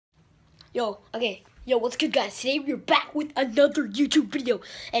Yo, what's good, guys? Today we're back with another YouTube video,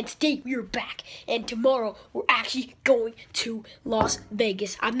 and today we're back, and tomorrow we're actually going to Las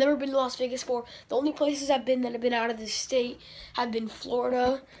Vegas. I've never been to Las Vegas before. The only places I've been that have been out of the state have been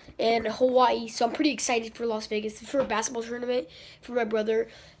Florida and Hawaii, so I'm pretty excited for Las Vegas. It's for a basketball tournament for my brother,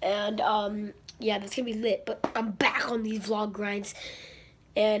 and yeah, that's gonna be lit. But I'm back on these vlog grinds,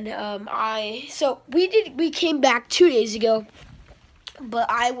 and we came back 2 days ago, but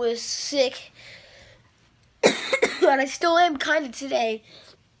I was sick. And I still am kind of today.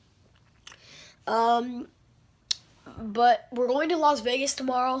 But we're going to Las Vegas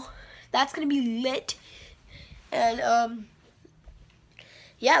tomorrow. That's gonna be lit. And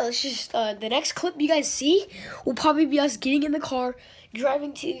yeah, let's just the next clip you guys see will probably be us getting in the car,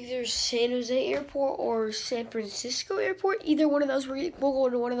 driving to either San Jose Airport or San Francisco Airport. Either one of those, we'll go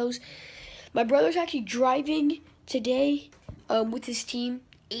into one of those. My brother's actually driving today with his team.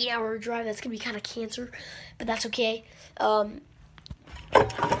 8-hour drive. That's gonna be kind of cancer, but that's okay. But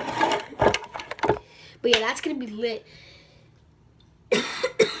yeah, that's gonna be lit.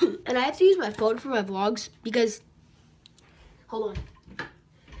 And I have to use my phone for my vlogs because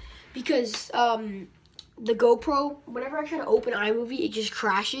because the GoPro, whenever I try to open iMovie, it just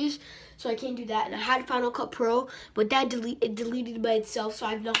crashes, so I can't do that. And I had Final Cut Pro, but that deleted by itself, so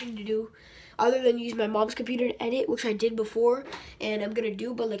I have nothing to do other than use my mom's computer to edit, which I did before, and I'm gonna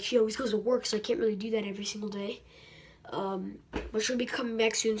do, but like she always goes to work, so I can't really do that every single day. But she'll be coming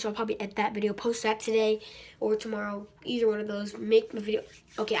back soon, so I'll probably edit that video, post that today or tomorrow, either one of those. Make the video.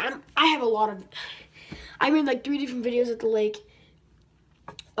 Okay, I'm in like 3 different videos at the lake.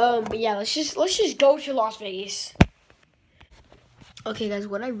 But yeah, let's just go to Las Vegas. Okay, guys,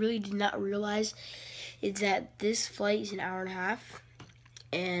 what I really did not realize is that this flight is an hour and a half,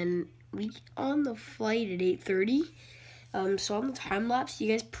 and we on the flight at 8:30. So on the time lapse, you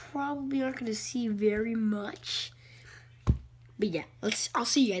guys probably aren't gonna see very much. But yeah, I'll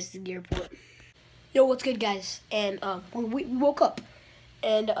see you guys at the airport. Yo, what's good, guys? And we woke up,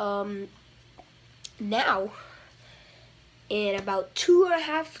 and now in about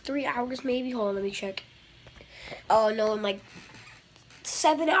 2.5, 3 hours maybe. Hold on, let me check. Oh no, in like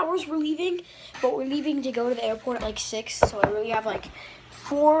 7 hours we're leaving, but we're leaving to go to the airport at like 6, so I really have like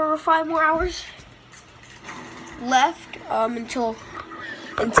 4 or 5 more hours left until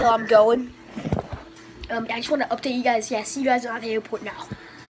I'm going. I just want to update you guys. Yeah, see you guys at the airport now.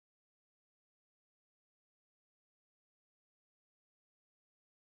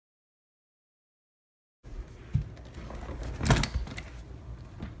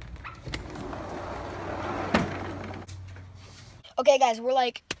 Okay, guys, we're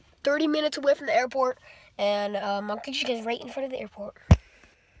like 30 minutes away from the airport, and I'll get you guys right in front of the airport.